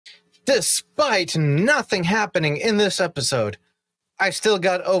Despite nothing happening in this episode, I still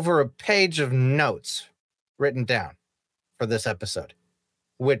got over a page of notes written down for this episode,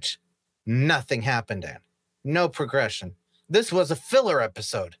 which nothing happened in. No progression. This was a filler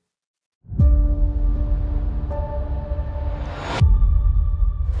episode.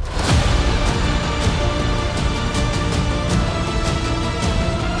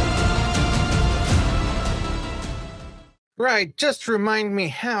 Right, just remind me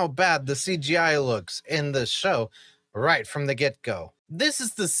how bad the CGI looks in this show right from the get-go. This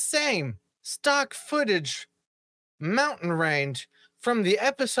is the same stock footage mountain range from the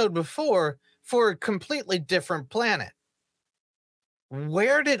episode before for a completely different planet.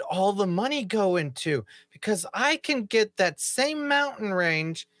 Where did all the money go into? Because I can get that same mountain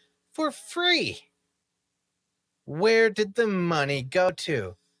range for free. Where did the money go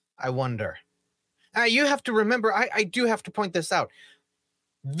to? I wonder. You have to remember, I do have to point this out.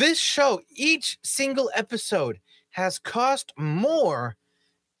 This show, each single episode, has cost more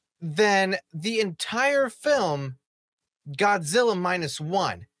than the entire film Godzilla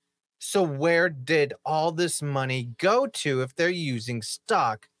 -1. So where did all this money go to if they're using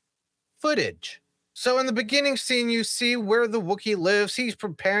stock footage? So in the beginning scene, you see where the Wookiee lives. He's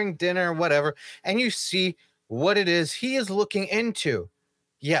preparing dinner or whatever, and you see what it is he is looking into.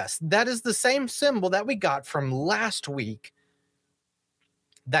 Yes, that is the same symbol that we got from last week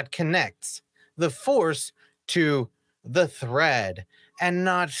that connects the Force to the thread and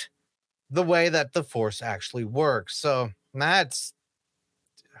not the way that the Force actually works. So that's,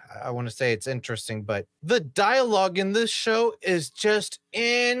 I want to say it's interesting, but the dialogue in this show is just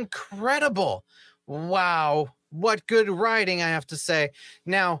incredible. Wow, what good writing, I have to say.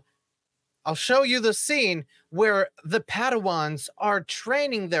 Now, I'll show you the scene where the Padawans are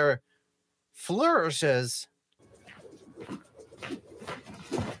training their flourishes.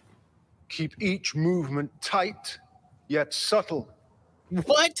 Keep each movement tight, yet subtle.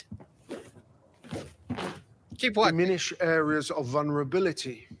 What? Keep what? Diminish areas of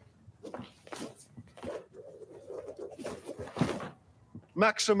vulnerability.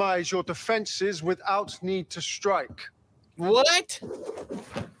 Maximize your defenses without need to strike. What?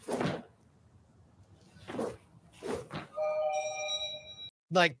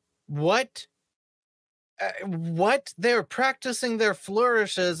 Like, what? What? They're practicing their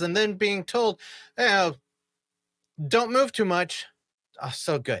flourishes and then being told, oh, don't move too much. Oh,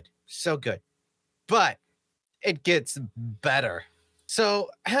 so good. So good. But it gets better.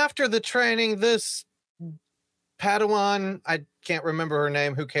 So after the training, this Padawan, I can't remember her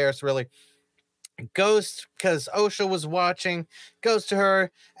name. Who cares, really? Goes, because Osha was watching, goes to her,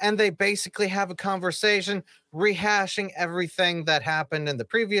 and they basically have a conversation rehashing everything that happened in the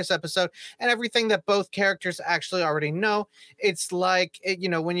previous episode and everything that both characters actually already know. It's like, you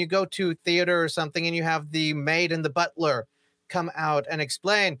know, when you go to theater or something and you have the maid and the butler come out and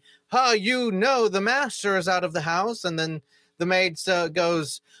explain, oh, you know, the master is out of the house. And then the maid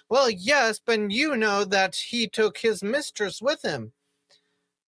goes, well, yes, but you know that he took his mistress with him.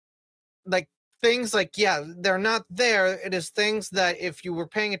 Like, things like, yeah, they're not there. It is things that if you were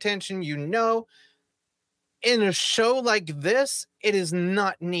paying attention, you know. In a show like this, it is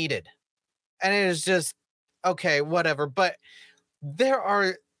not needed. And it is just, okay, whatever. But there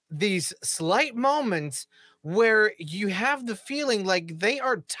are these slight moments where you have the feeling like they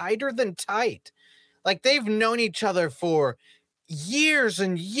are tighter than tight. Like they've known each other for years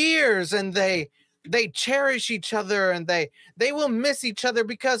and years, and they cherish each other, and they will miss each other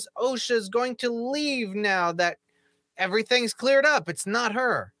because Osha is going to leave now that everything's cleared up. It's not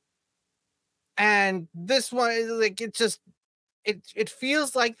her. And this one, like, it just, it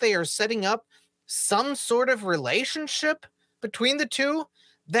feels like they are setting up some sort of relationship between the two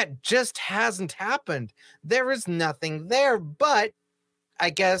that just hasn't happened. There is nothing there, but I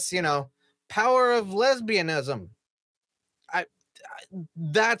guess, you know, power of lesbianism.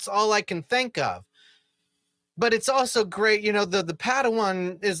 That's all I can think of. But it's also great, you know, the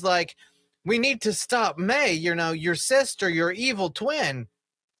Padawan is like, we need to stop May, you know, your sister, your evil twin.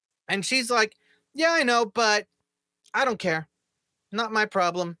 And she's like, yeah, I know, but I don't care. Not my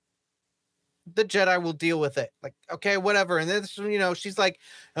problem. The Jedi will deal with it. Like, okay, whatever. And then, you know, she's like,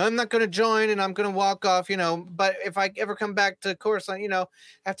 I'm not going to join and I'm going to walk off, you know, but if I ever come back to Coruscant, you know,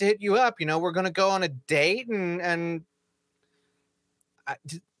 I have to hit you up, you know, we're going to go on a date and I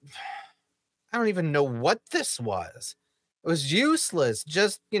don't even know what this was. It was useless.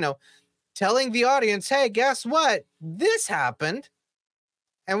 Just, you know, telling the audience, hey, guess what? This happened.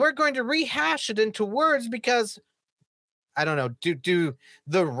 And we're going to rehash it into words because I don't know. Do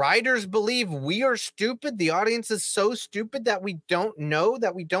the writers believe we are stupid? The audience is so stupid that we don't know,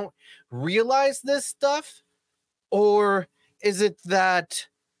 that we don't realize this stuff? Or is it that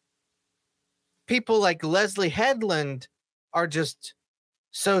people like Leslie Headland are just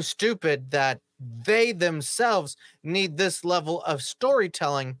so stupid that they themselves need this level of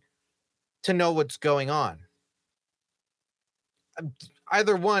storytelling to know what's going on?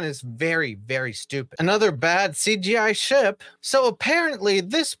 Either one is very, very stupid. Another bad CGI ship. So apparently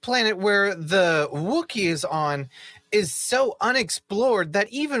this planet where the Wookiee is on is so unexplored that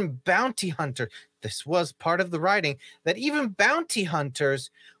even bounty hunter, this was part of the writing, that even bounty hunters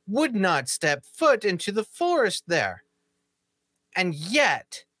would not step foot into the forest there. And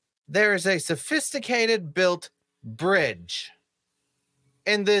yet there is a sophisticated built bridge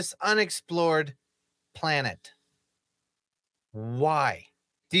in this unexplored planet. Why?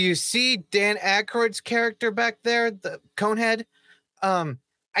 Do you see Dan Aykroyd's character back there, the Conehead?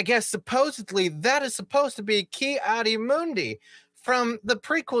 I guess supposedly that is supposed to be Ki-Adi-Mundi from the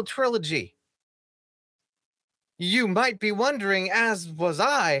prequel trilogy. You might be wondering, as was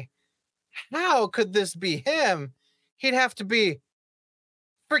I, how could this be him? He'd have to be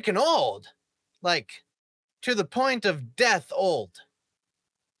freaking old. Like, to the point of death old.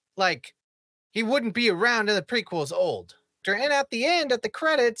 Like, he wouldn't be around in the prequels old. And at the end, at the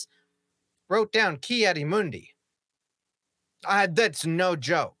credits, wrote down Ki-Adi-Mundi. That's no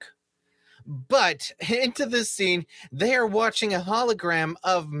joke. But into this scene, they are watching a hologram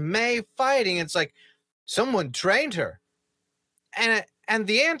of May fighting. It's like, someone trained her. And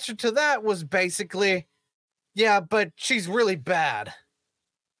the answer to that was basically, yeah, but she's really bad.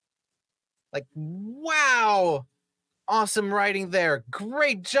 Like, wow. Awesome writing there.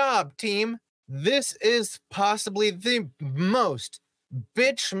 Great job, team. This is possibly the most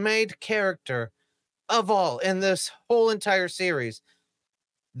bitch-made character of all in this whole entire series.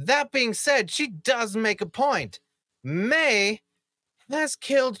 That being said, she does make a point. May has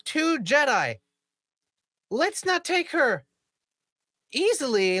killed 2 Jedi. Let's not take her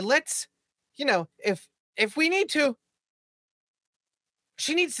easily. Let's, if we need to,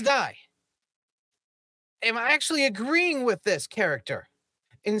 she needs to die. Am I actually agreeing with this character?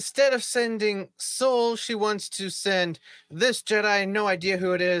 Instead of sending Soul, she wants to send this Jedi, no idea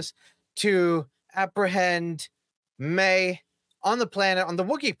who it is, to apprehend May on the planet, on the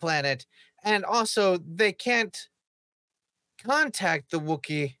Wookiee planet. And also, they can't contact the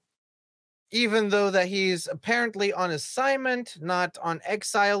Wookiee, even though that he's apparently on assignment, not on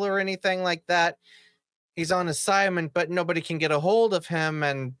exile or anything like that. He's on assignment, but nobody can get a hold of him,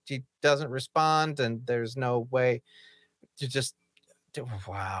 and he doesn't respond, and there's no way to just...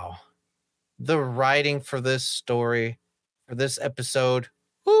 Wow. The writing for this story, for this episode,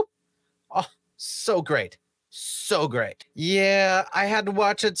 whoop, oh, so great. So great. Yeah, I had to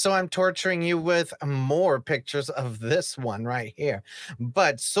watch it, so I'm torturing you with more pictures of this one right here.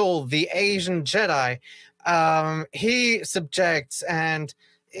 But Soul, the Asian Jedi, he subjects, and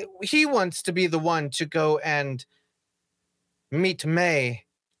he wants to be the one to go and meet May.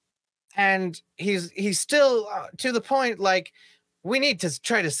 And he's still to the point, like, we need to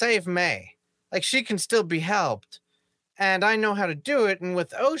try to save May. Like, she can still be helped. And I know how to do it. And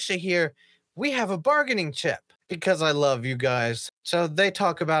with Osha here, we have a bargaining chip. Because I love you guys. So they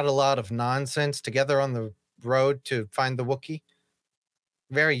talk about a lot of nonsense together on the road to find the Wookiee.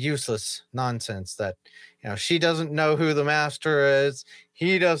 Very useless nonsense that, she doesn't know who the master is.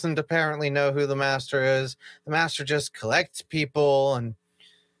 He doesn't apparently know who the master is. The master just collects people and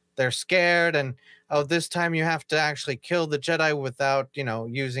they're scared, and this time you have to actually kill the Jedi without,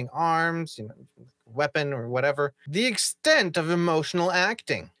 using arms, weapon or whatever. The extent of emotional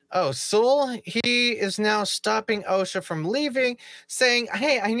acting. Oh, Soul, he is now stopping Osha from leaving, saying,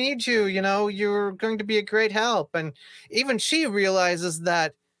 hey, I need you, you're going to be a great help. And even she realizes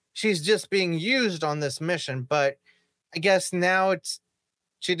that she's just being used on this mission, but I guess now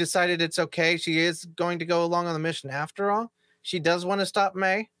she decided it's okay. She is going to go along on the mission after all. She does want to stop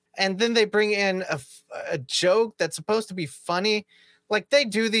May. And then they bring in a joke that's supposed to be funny. Like, they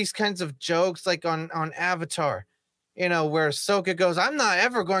do these kinds of jokes, like on Avatar, where Ahsoka goes, I'm not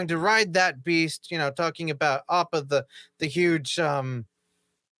ever going to ride that beast, talking about Appa, the huge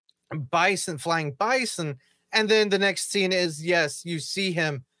bison, flying bison. And then the next scene is, yes, you see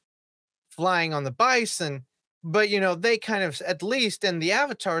him flying on the bison. But, they kind of, at least in the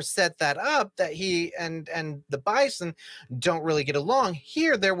Avatar, set that up, that he and the bison don't really get along.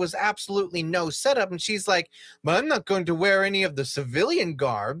 Here, there was absolutely no setup. And she's like, but I'm not going to wear any of the civilian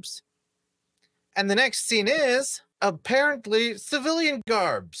garbs. And the next scene is apparently civilian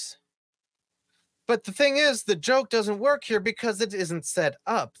garbs. But the thing is, the joke doesn't work here because it isn't set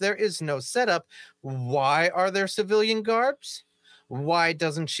up. There is no setup. Why are there civilian garbs? Why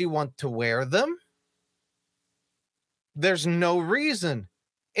doesn't she want to wear them? There's no reason.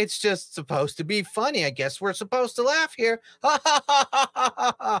 It's just supposed to be funny. I guess we're supposed to laugh here.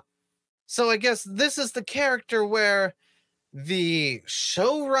 So I guess this is the character where the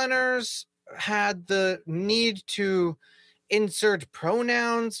showrunners had the need to insert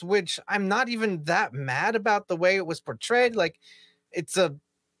pronouns, which I'm not even that mad about the way it was portrayed. Like, it's a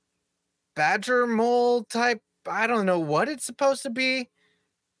badger mole type, I don't know what it's supposed to be,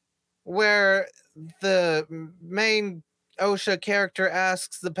 where the main OSHA character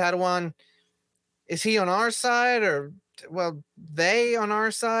asks the Padawan, is he on our side, or, well, they on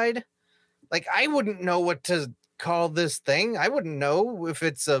our side? Like, I wouldn't know what to call this thing. I wouldn't know if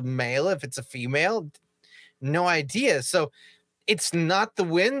it's a male, if it's a female. No idea. So it's not the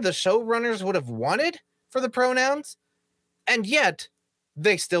win the showrunners would have wanted for the pronouns, and yet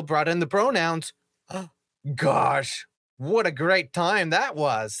they still brought in the pronouns. Gosh, what a great time that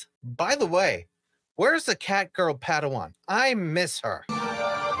was. By the way, where's the cat girl Padawan? I miss her.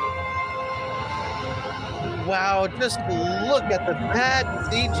 Wow, just look at the bad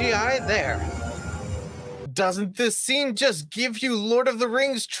CGI there. Doesn't this scene just give you Lord of the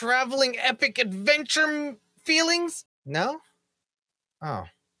Rings traveling epic adventure feelings? No? Oh.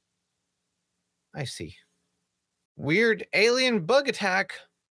 I see. Weird alien bug attack.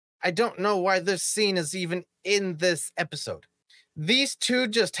 I don't know why this scene is even in this episode. These two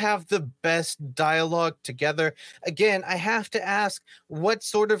just have the best dialogue together. Again, I have to ask, what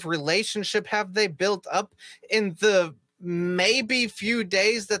sort of relationship have they built up in the maybe few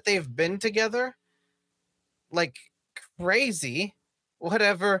days that they've been together? Like, crazy.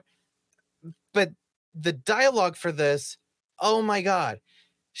 Whatever. But the dialogue for this, oh my god.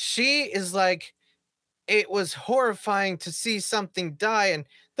 She is like, it was horrifying to see something die, and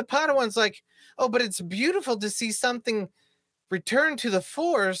the Padawan's like, oh, but it's beautiful to see something return to the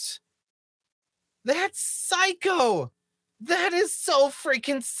Force. That's psycho. That is so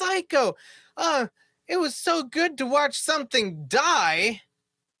freaking psycho. It was so good to watch something die.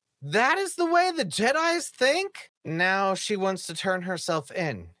 That is the way the Jedis think? Now she wants to turn herself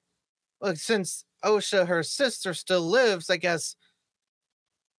in. Look, since Osha, her sister, still lives, I guess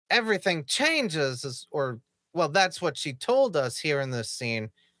everything changes, or, well, that's what she told us here in this scene,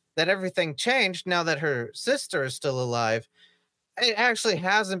 that everything changed now that her sister is still alive. It actually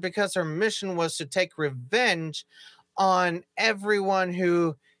hasn't, because her mission was to take revenge on everyone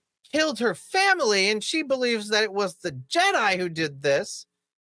who killed her family, and she believes that it was the Jedi who did this.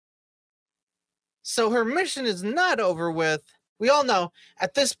 So her mission is not over with. We all know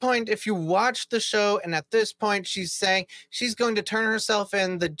at this point, if you watch the show, and at this point she's saying she's going to turn herself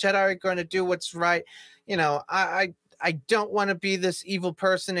in, the Jedi are going to do what's right. You know, I don't want to be this evil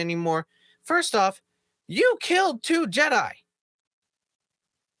person anymore. First off, you killed 2 Jedi.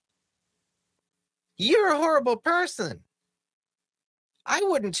 You're a horrible person. I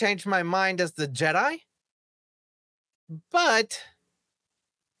wouldn't change my mind as the Jedi. But,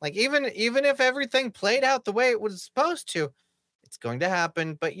 like, even if everything played out the way it was supposed to, it's going to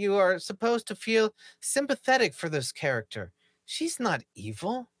happen, but you are supposed to feel sympathetic for this character. She's not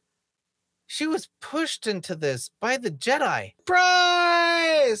evil. She was pushed into this by the Jedi.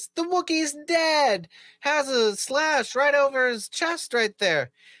 Surprise! The Wookiee's dead! Has a slash right over his chest right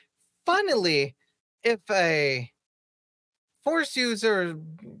there. Funnily, if a Force user,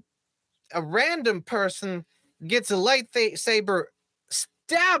 a random person, gets a lightsaber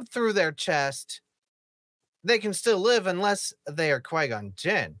stabbed through their chest, they can still live unless they are Qui-Gon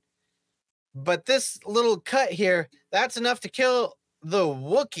Jinn. But this little cut here, that's enough to kill the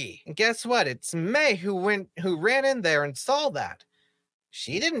Wookiee. And guess what? It's May who ran in there and saw that.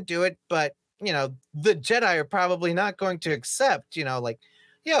 She didn't do it, but, you know, the Jedi are probably not going to accept, you know, like,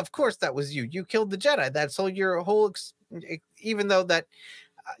 yeah, of course that was you. You killed the Jedi. That's all your whole, even though that,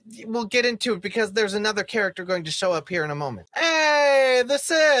 we'll get into it because there's another character going to show up here in a moment. Hey, the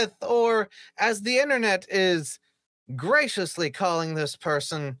Sith, or as the internet is graciously calling this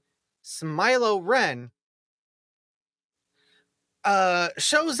person, Smilo Ren,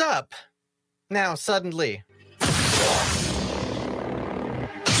 shows up now suddenly.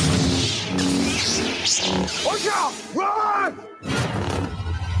 Watch out! Run!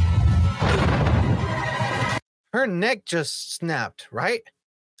 Her neck just snapped, right?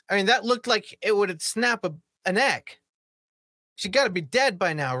 I mean, that looked like it would snap a neck. She got to be dead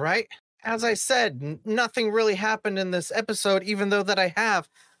by now, right? As I said, nothing really happened in this episode, even though that I have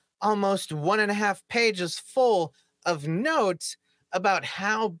almost 1.5 pages full of notes about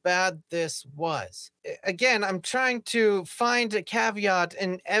how bad this was. Again, I'm trying to find a caveat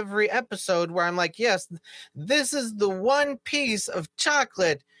in every episode where I'm like, yes, this is the one piece of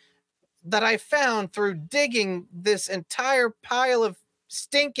chocolate that I found through digging this entire pile of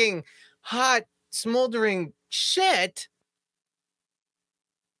stinking, hot, smoldering shit.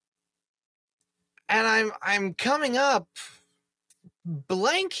 And I'm coming up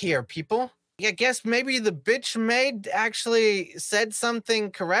blank here, people. I guess maybe the bitch maid actually said something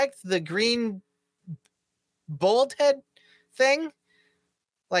correct. The green bald head thing.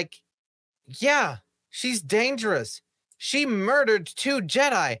 Like, yeah, she's dangerous. She murdered 2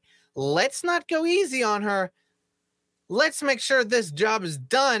 Jedi. Let's not go easy on her. Let's make sure this job is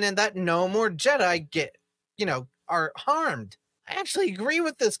done and that no more Jedi are harmed. I actually agree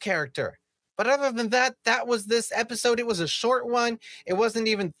with this character. But other than that, that was this episode. It was a short one. It wasn't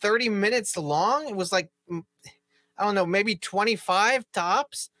even 30 minutes long. It was like, I don't know, maybe 25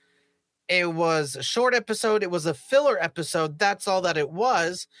 tops. It was a short episode. It was a filler episode. That's all that it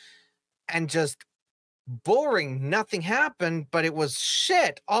was. And just boring. Nothing happened, but it was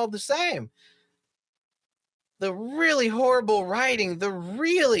shit all the same. The really horrible writing, the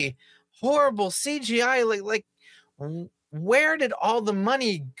really horrible CGI, like where did all the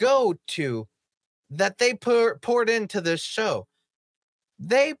money go to that they poured into this show?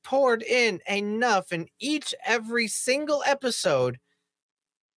 They poured in enough in every single episode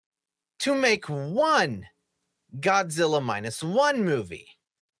to make one Godzilla -1 movie.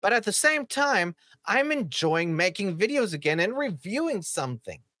 But at the same time, I'm enjoying making videos again and reviewing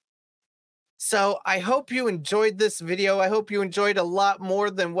something. So I hope you enjoyed this video. I hope you enjoyed a lot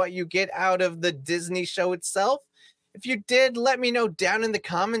more than what you get out of the Disney show itself. If you did, let me know down in the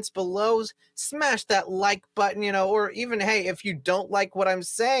comments below. Smash that like button, or even, hey, if you don't like what I'm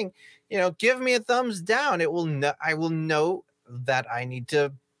saying, give me a thumbs down. I will know that I need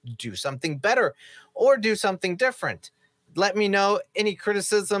to do something better or do something different. Let me know any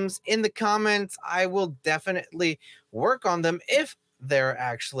criticisms in the comments. I will definitely work on them if they're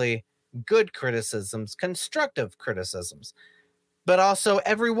actually good criticisms, constructive criticisms. But also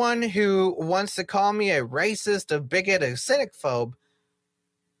everyone who wants to call me a racist, a bigot, a cynicphobe,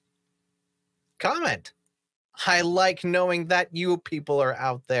 comment. I like knowing that you people are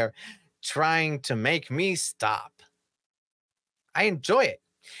out there trying to make me stop. I enjoy it.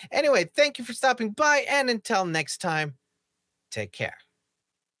 Anyway, thank you for stopping by, and until next time, take care.